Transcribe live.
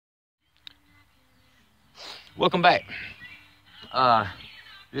Welcome back.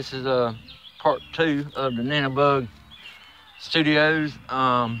 This is part 2 of the Nanobugged Studios.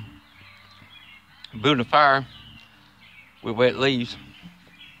 Building a fire with wet leaves.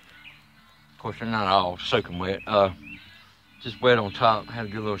 Of course, they're not all soaking wet. Just wet on top. Had a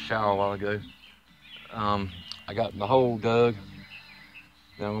good little shower a while ago. I got the hole dug.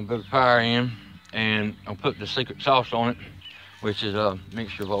 Then I'm gonna put a fire in, and I'll put the secret sauce on it, which is a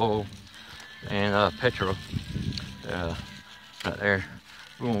mixture of oil and petrol. Right there.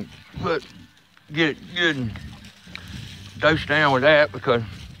 We're gonna get it good and dose down with that, because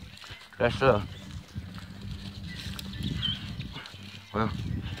that's well,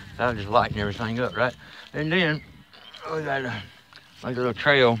 that'll just lighten everything up, right? And then we got to make a little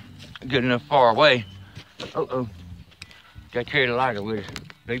trail good enough far away. Got to carry the lighter with us.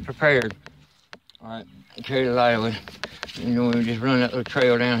 Be prepared. All right, carry the lighter with us. You know, we just run that little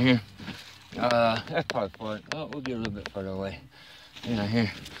trail down here. That's probably far. Oh, we'll get a little bit further away. Yeah,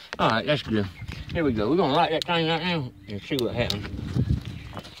 here. All right, that's good. Here we go. We're gonna light that thing right now and see what happens.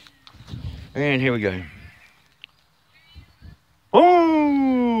 And here we go.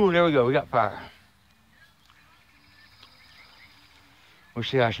 Oh, there we go. We got fire. We'll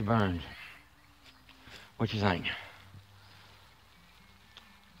see how she burns. What you think?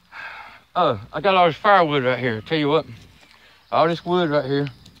 Oh, I got all this firewood right here. Tell you what, all this wood right here,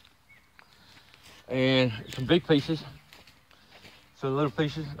 and some big pieces, some little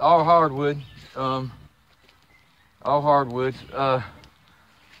pieces, all hardwood, all hardwoods,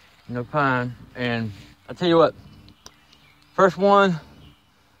 no pine. And I tell you what, first one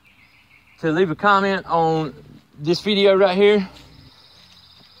to leave a comment on this video right here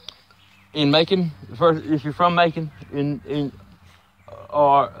in Macon, first, if you're from Macon,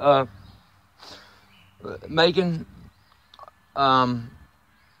 or Macon,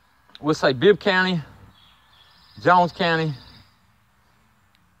 we'll say Bibb County, Jones County,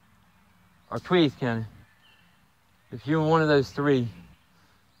 or Tweed County. If you're in one of those three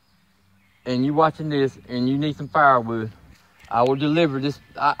and you're watching this and you need some firewood, I will deliver this.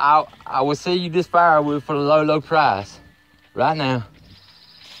 I will sell you this firewood for a low price right now.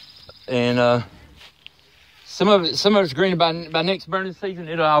 And some of it's green by next burning season.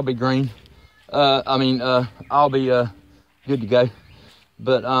 It'll all be green. I'll be good to go.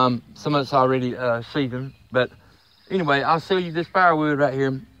 But some of it's already seasoned. But anyway, I'll sell you this firewood right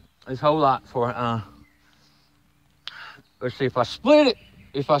here. This whole lot for let's see, if I split it.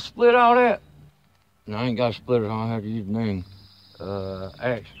 If I split all that, no, I ain't got to split it. I don't have to use the main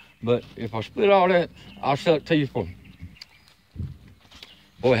axe. But if I split all that, I'll sell it to you for.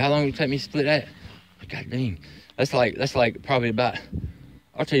 Boy, how long did it take me to split that? God dang, that's like probably about.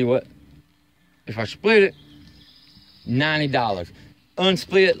 I'll tell you what. If I split it, $90.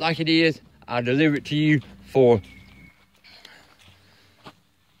 Unsplit like it is, I'll deliver it to you for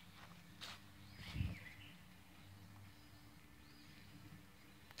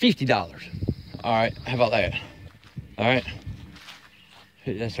 $50. All right, how about that? All right,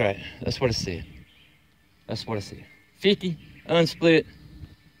 that's right. That's what it said. That's what it said. 50 unsplit.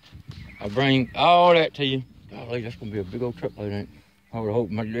 I'll bring all that to you. Golly, that's gonna be a big old truckload, ain't it? I would hope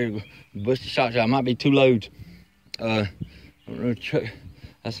my busted shot shot might be 2 loads. I don't know, truck.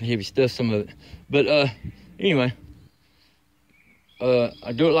 That's some heavy stuff, some of it. But anyway,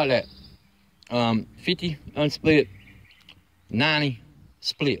 I do it like that. 50 unsplit, 90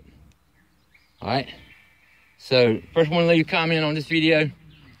 split. All right. So first one to leave a comment on this video.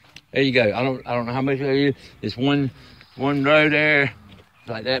 There you go. I don't know how much there is. It's one row there,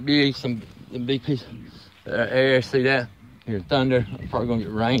 like that big. Some big piece of air. See that? Here, thunder. I'm probably gonna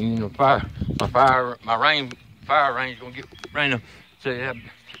get rain. You know, fire range gonna get rain. So yeah,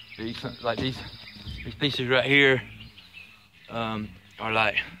 like these pieces right here are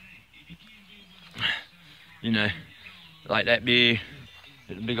like, you know, like that big.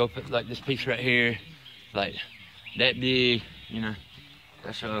 Big old, like this piece right here, like that big. You know,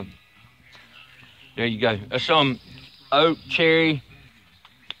 that's there you go. That's some oak, cherry.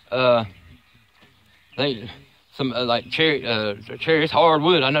 Like cherry, it's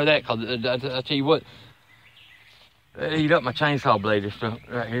hardwood. I know that, because I tell you what, they eat up my chainsaw blade. This stuff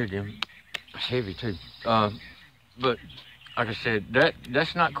right here, Jim. It's heavy too. But like I said,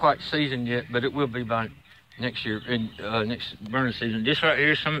 that's not quite seasoned yet, but it will be by next year, in next burning season. This right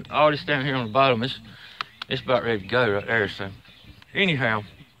here, all this down here on the bottom, it's about ready to go right there. So anyhow,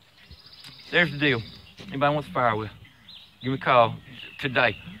 there's the deal. Anybody wants firewood, give me a call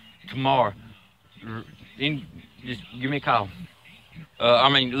today, tomorrow. Just give me a call.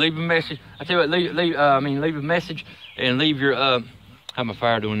 Leave a message. I tell you what, leave a message and leave your. How my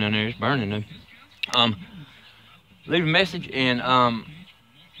fire doing down there? It's burning though. leave a message, and I'll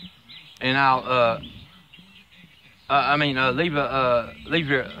leave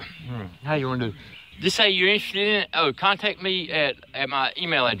your how you want to do. Just say you're interested in it. Oh, contact me at my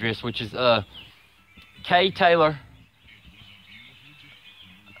email address, which is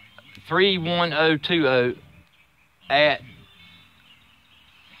ktaylor31020 at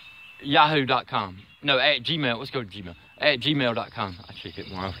yahoo.com. No, at Gmail. Let's go to Gmail. At gmail.com. I check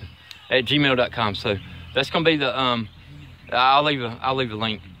it more often. At gmail.com. So that's gonna be the I'll leave a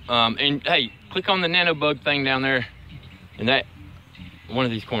link. And hey, click on the nanobugged thing down there, in that one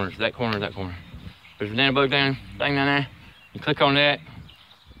of these corners. That corner. There's a nanobugged thing down there. You click on that.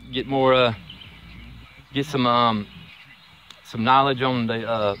 Get more. Get some knowledge on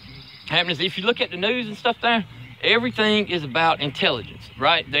the happenings. If you look at the news and stuff there, everything is about intelligence,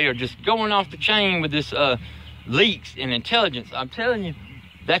 right? They are just going off the chain with this leaks and intelligence. I'm telling you,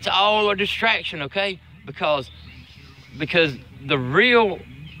 that's all a distraction, okay? Because the real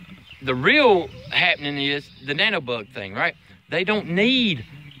happening is the nanobug thing, right? They don't need.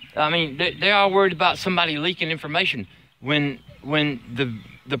 I mean, they are worried about somebody leaking information when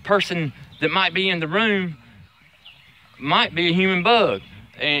the person that might be in the room might be a human bug,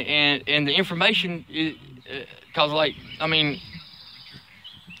 and the information is, cause like, I mean,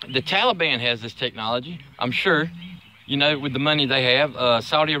 the Taliban has this technology, I'm sure, you know, with the money they have.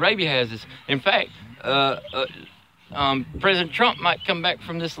 Saudi Arabia has this. In fact, President Trump might come back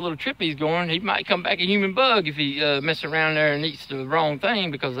from this little trip he's going. He might come back a human bug if he messes around there and eats the wrong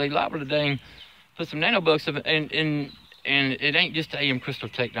thing, because they liable to dang put some nanobugs of it. And it ain't just AM crystal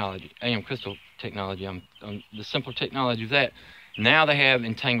technology. The simple technology of that. Now they have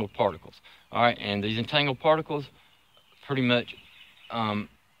entangled particles. All right, and these entangled particles pretty much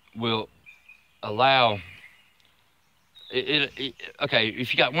will allow okay,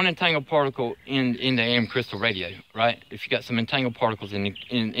 if you got one entangled particle in the AM crystal radio, right? If you got some entangled particles in the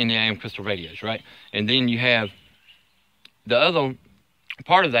AM crystal radios, right? And then you have the other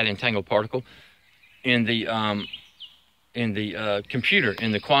part of that entangled particle in the computer,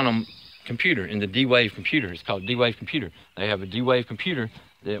 in the quantum computer, in the D-Wave computer. It's called D-Wave computer. They have a D-Wave computer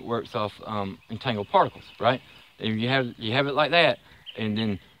that works off entangled particles, right? And you have it like that, and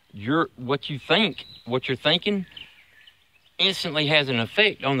then what you're thinking instantly has an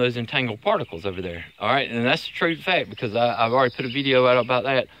effect on those entangled particles over there. All right, and that's a true fact, because I've already put a video out about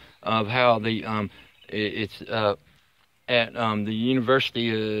that, of how the it's at the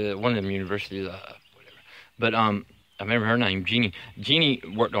university, one of them universities, whatever. But I remember her name, Jeannie. Jeannie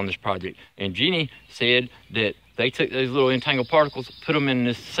worked on this project, and Jeannie said that they took those little entangled particles, put them in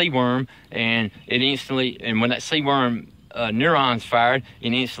this sea worm, and it instantly, and when that sea worm neurons fired,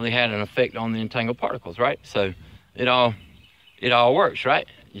 it instantly had an effect on the entangled particles, right? So it all works, right?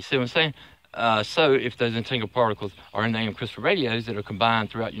 You see what I'm saying? So if those entangled particles are in the AM crystal radios that are combined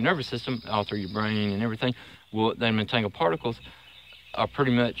throughout your nervous system, all through your brain and everything, well, them entangled particles are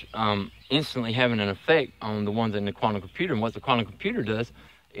pretty much instantly having an effect on the ones in the quantum computer. And what the quantum computer does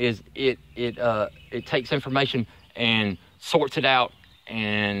is it takes information and sorts it out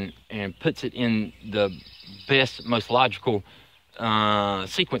and puts it in the best, most logical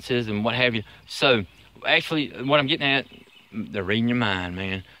sequences and what have you. So actually, what I'm getting at, they're reading your mind,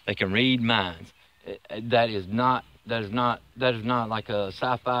 man. They can read minds. That is not like a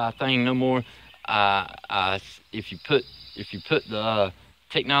sci-fi thing no more. If you put the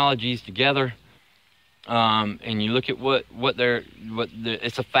technologies together, and you look at what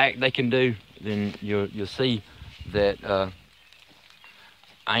it's a fact they can do, then you'll see that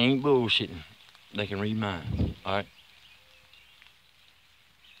I ain't bullshitting. They can read minds. All right.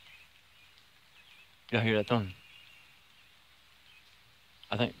 Y'all hear that thunder?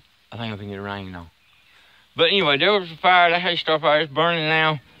 I think I can get it rain now. But anyway, there was a fire. That hay star fire. It's burning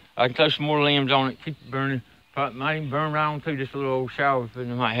now. I can throw some more limbs on it. Keep it burning. Probably might even burn right on through this little old shower that I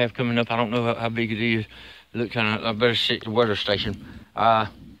might have coming up. I don't know how big it is. It look kind of. I better check the weather station.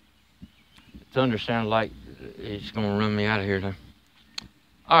 Thunder sounds like it's gonna run me out of here though.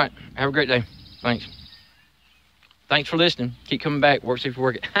 All right. Have a great day. Thanks. Thanks for listening. Keep coming back. Work, see if you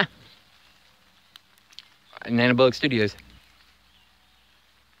work it. Nanobugged Studios.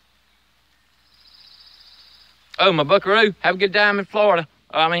 Oh, my buckaroo. Have a good time in Florida.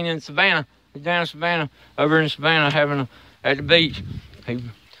 I mean, in Savannah. He's down in Savannah. Over in Savannah, at the beach. He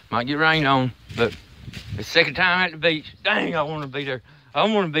might get rained on, but it's the second time at the beach. Dang, I want to be there. I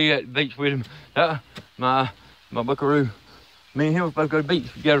want to be at the beach with him. My buckaroo. Me and him were supposed to go to the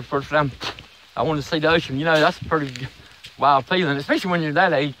beach together the first time. I wanted to see the ocean. You know, that's a pretty wild feeling, especially when you're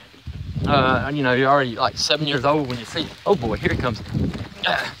that age. You know, you're already like 7 years old when you see, oh boy, here it comes.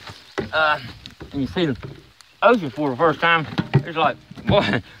 And you see them. ocean for the first time. It's like,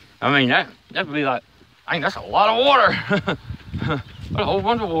 boy, I mean, that'd be like, I mean, that's a lot of water. What a whole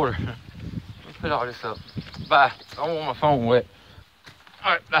bunch of water. Let's put all this up. Bye. I don't want my phone wet.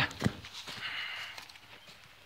 All right, bye.